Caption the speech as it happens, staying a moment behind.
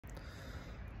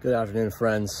Good afternoon,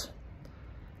 friends.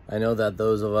 I know that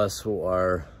those of us who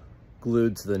are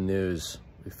glued to the news,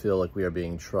 we feel like we are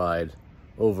being tried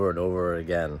over and over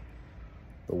again.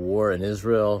 The war in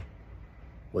Israel,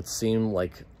 what seemed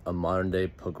like a modern-day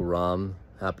pogrom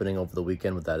happening over the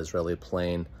weekend with that Israeli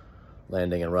plane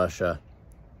landing in Russia.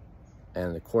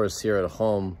 And of course, here at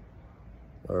home,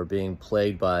 we're being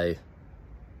plagued by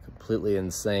completely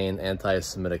insane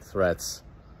anti-Semitic threats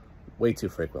way too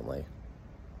frequently.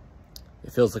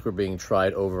 It feels like we're being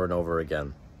tried over and over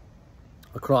again.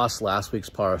 Across last week's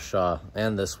parasha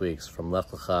and this week's, from Lech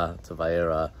Lecha to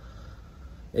Vayera,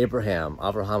 Avraham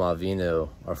Avinu,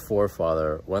 our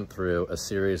forefather, went through a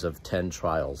series of 10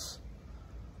 trials,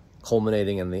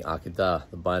 culminating in the Akedah,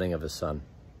 the binding of his son.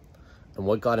 And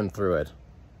what got him through it?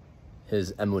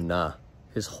 His emunah,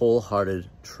 his wholehearted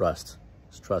trust.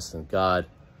 His trust in God,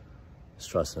 his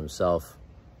trust in himself.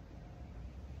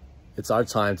 It's our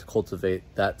time to cultivate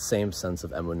that same sense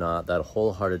of emunah, that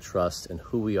wholehearted trust in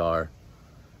who we are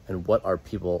and what our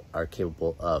people are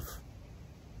capable of.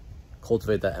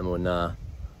 Cultivate that emunah,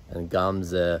 and gam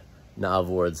zeh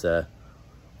na'avor zeh,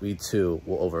 we too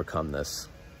will overcome this.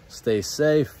 Stay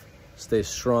safe, stay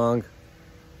strong,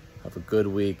 have a good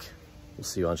week. We'll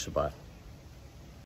see you on Shabbat.